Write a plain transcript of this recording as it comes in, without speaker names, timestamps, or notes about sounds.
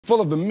Full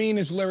of the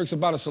meanest lyrics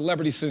about a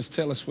celebrity since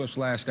Taylor Swift's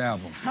last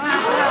album.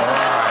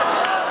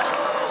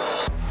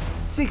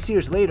 6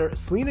 years later,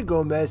 Selena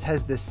Gomez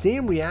has the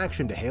same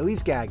reaction to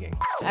Hailey's gagging.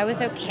 I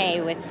was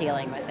okay with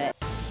dealing with it.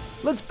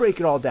 Let's break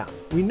it all down.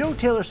 We know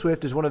Taylor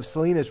Swift is one of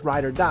Selena's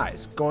ride or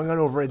dies, going on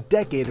over a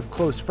decade of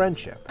close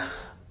friendship.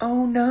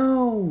 Oh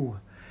no,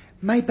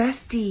 my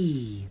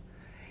bestie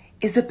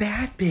is a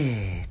bad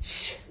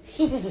bitch.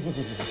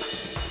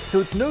 So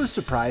it's no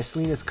surprise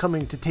Selena's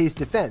coming to Tay's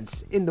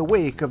defense in the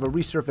wake of a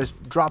resurfaced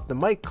Drop the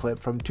Mic clip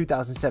from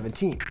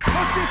 2017.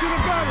 Let's get to the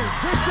battle.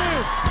 This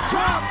is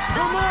Drop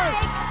the Mic.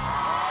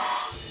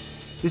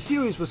 The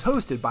series was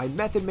hosted by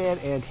Method Man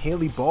and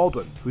Hailey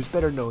Baldwin, who's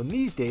better known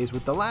these days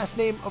with the last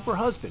name of her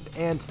husband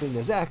and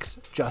Selena's ex,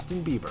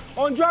 Justin Bieber.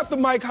 On Drop the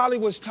Mic,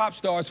 Hollywood's top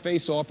stars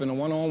face off in a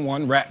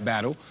one-on-one rap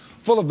battle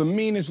full of the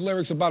meanest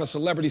lyrics about a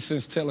celebrity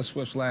since Taylor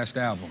Swift's last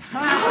album.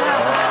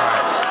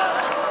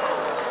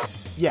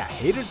 Yeah,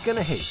 haters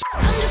gonna hate.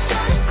 I'm just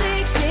gonna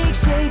shake, shake,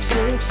 shake,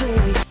 shake,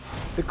 shake.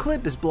 The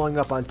clip is blowing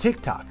up on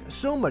TikTok,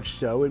 so much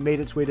so it made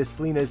its way to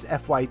Selena's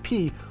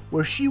FYP,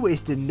 where she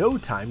wasted no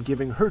time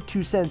giving her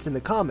 2 cents in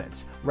the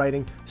comments,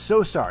 writing,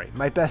 "So sorry,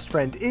 my best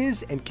friend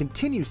is and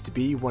continues to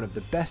be one of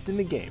the best in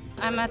the game."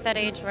 I'm at that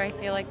age where I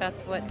feel like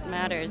that's what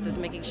matters, is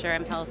making sure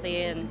I'm healthy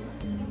and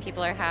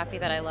people are happy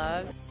that I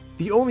love.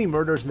 The Only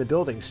Murders in the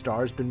Building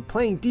star has been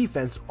playing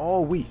defense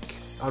all week.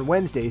 On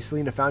Wednesday,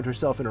 Selena found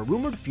herself in a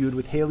rumored feud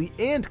with Hailey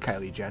and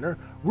Kylie Jenner,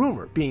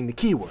 rumor being the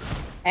keyword.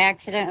 I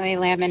accidentally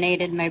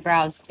laminated my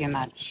brows too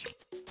much.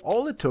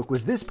 All it took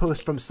was this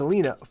post from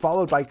Selena,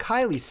 followed by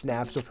Kylie's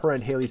snaps of her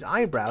and Hailey's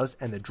eyebrows,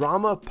 and the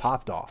drama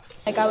popped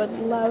off. Like, I would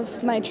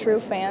love my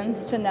true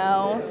fans to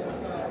know,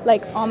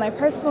 like, all my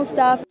personal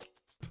stuff.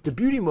 The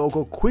beauty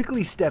mogul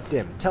quickly stepped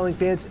in, telling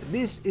fans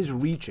this is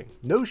reaching.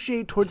 No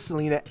shade towards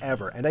Selena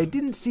ever, and I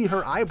didn't see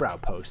her eyebrow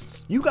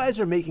posts. You guys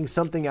are making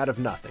something out of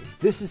nothing.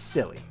 This is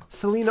silly.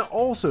 Selena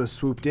also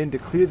swooped in to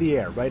clear the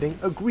air, writing,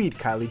 "Agreed,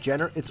 Kylie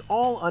Jenner, it's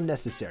all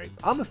unnecessary.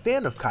 I'm a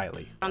fan of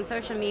Kylie." On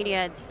social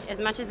media, it's as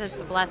much as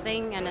it's a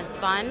blessing and it's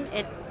fun,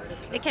 it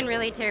can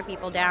really tear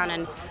people down,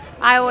 and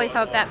I always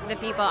hope that the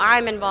people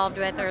I'm involved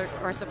with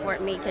or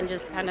support me can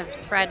just kind of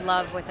spread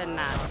love within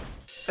that.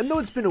 And though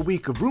it's been a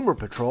week of rumor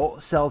patrol,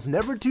 Sel's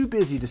never too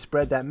busy to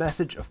spread that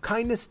message of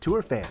kindness to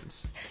her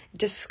fans.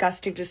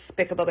 Disgusting,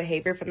 despicable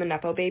behavior from the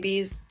Nepo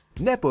babies.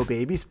 Nepo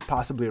babies,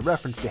 possibly a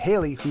reference to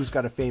Hailey, who's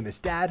got a famous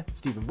dad,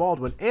 Stephen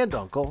Baldwin, and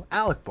uncle,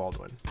 Alec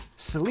Baldwin.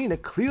 Selena,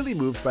 clearly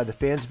moved by the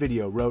fans'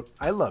 video, wrote,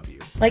 "I love you."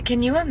 Like,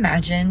 can you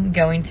imagine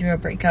going through a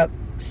breakup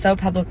so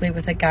publicly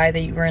with a guy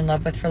that you were in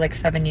love with for like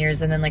 7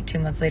 years, and then like 2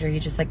 months later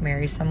you just like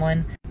marry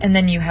someone, and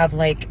then you have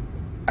like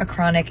a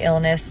chronic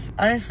illness?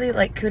 Honestly,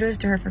 like, kudos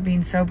to her for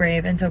being so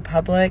brave and so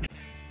public.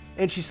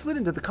 And she slid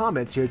into the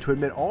comments here to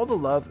admit all the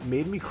love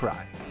made me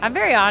cry. I'm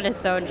very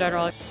honest though in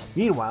general.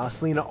 Meanwhile,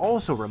 Selena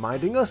also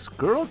reminding us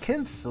girl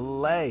can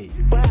slay.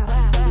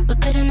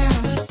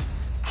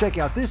 Check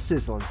out this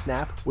sizzling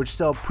snap, which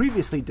Sel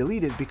previously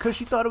deleted because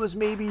she thought it was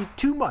maybe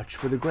too much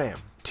for the gram.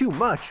 Too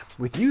much?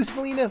 With you,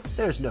 Selena,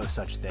 there's no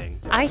such thing.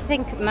 I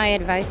think my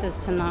advice is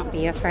to not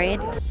be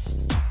afraid.